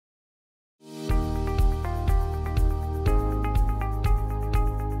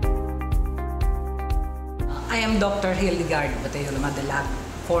I am Dr. Hildegard Batayola Madalag,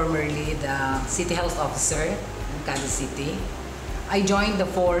 formerly the City Health Officer in Cadiz City. I joined the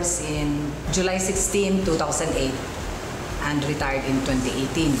force in July 16, 2008 and retired in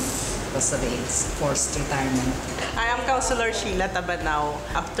 2018 because of its forced retirement. I am Councilor Sheila Tabanao,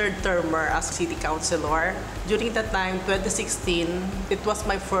 a third termer as City Councilor. During that time, 2016, it was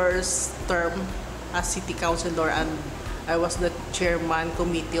my first term as City Councilor and I was the Chairman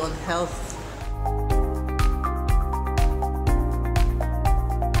Committee on Health.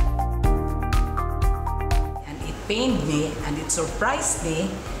 Pained me and it surprised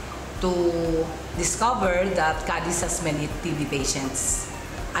me to discover that Cadiz has many TB patients.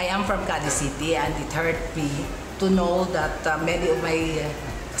 I am from Cadiz City and it hurt me to know that many of my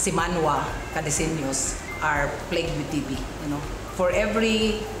Kasimanwa Cadizeños are plagued with TB. For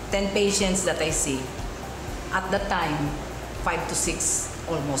every 10 patients that I see, at that time, 5 to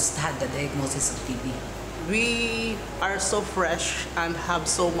 6 almost had the diagnosis of TB. We are so fresh and have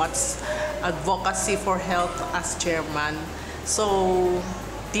so much advocacy for health as chairman. So,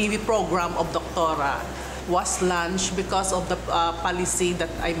 TV program of Doctora was launched because of the policy that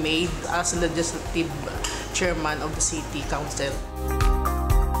I made as legislative chairman of the City Council.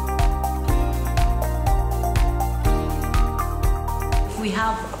 If we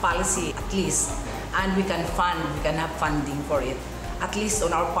have a policy at least, and we can have funding for it, at least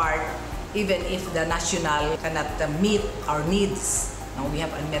on our part, even if the national cannot meet our needs, we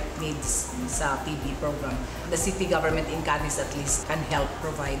have unmet needs sa TB program. The city government in Cadiz at least can help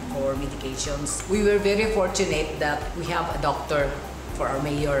provide for medications. We were very fortunate that we have a doctor for our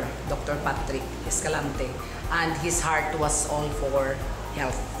mayor, Dr. Patrick Escalante, and his heart was all for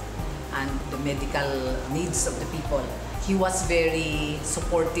health and the medical needs of the people. He was very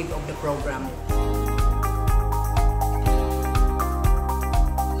supportive of the program.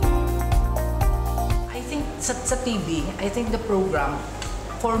 Sa TB, I think the program,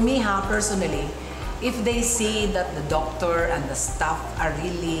 for me personally, if they see that the doctor and the staff are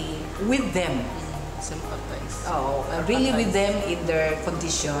really with them, sympathize. Really with them in their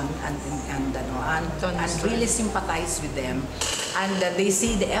condition and really sympathize with them, and they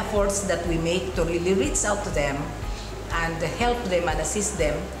see the efforts that we make to really reach out to them and help them and assist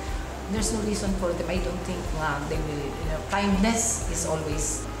them, there's no reason for them. I don't think they will. Kindness is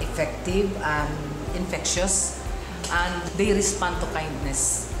always effective and infectious, and they respond to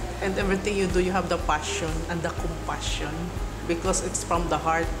kindness. And everything you do, you have the passion and the compassion because it's from the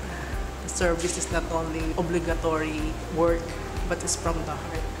heart. The service is not only obligatory work, but it's from the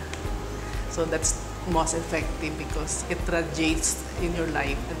heart. So that's most effective because it radiates in your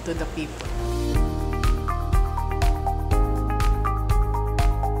life and to the people.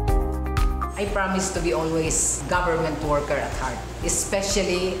 I promise to be always government worker at heart,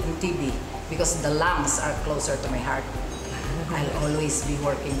 especially in TB, because the lungs are closer to my heart. I'll always be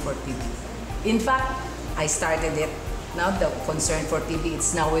working for TB. In fact, I started it. Now the concern for TB,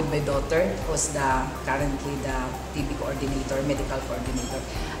 it's now with my daughter, who's currently the TB coordinator, medical coordinator.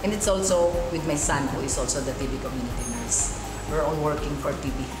 And it's also with my son, who is also the TB community nurse. We're all working for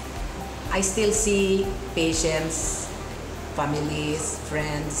TB. I still see patients, families,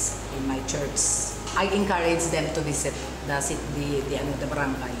 friends in my church. I encourage them to visit the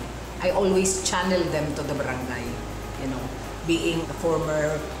barangay. I always channel them to the barangay. Being a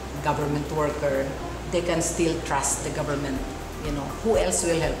former government worker, they can still trust the government. Who else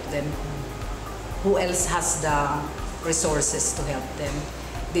will help them? Who else has the resources to help them?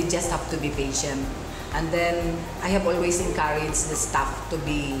 They just have to be patient. And then I have always encouraged the staff to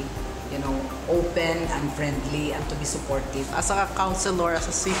be open and friendly and to be supportive. As a councilor, as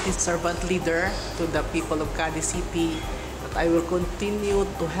a city servant leader to the people of Cadiz City, I will continue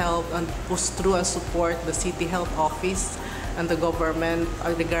to help and push through and support the City Health Office and the government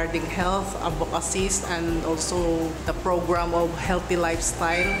regarding health, advocacies, and also the program of healthy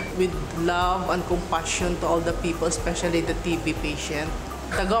lifestyle with love and compassion to all the people, especially the TB patient.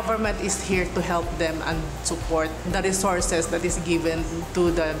 The government is here to help them and support the resources that is given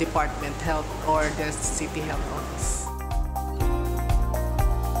to the Department of Health or the City Health Office.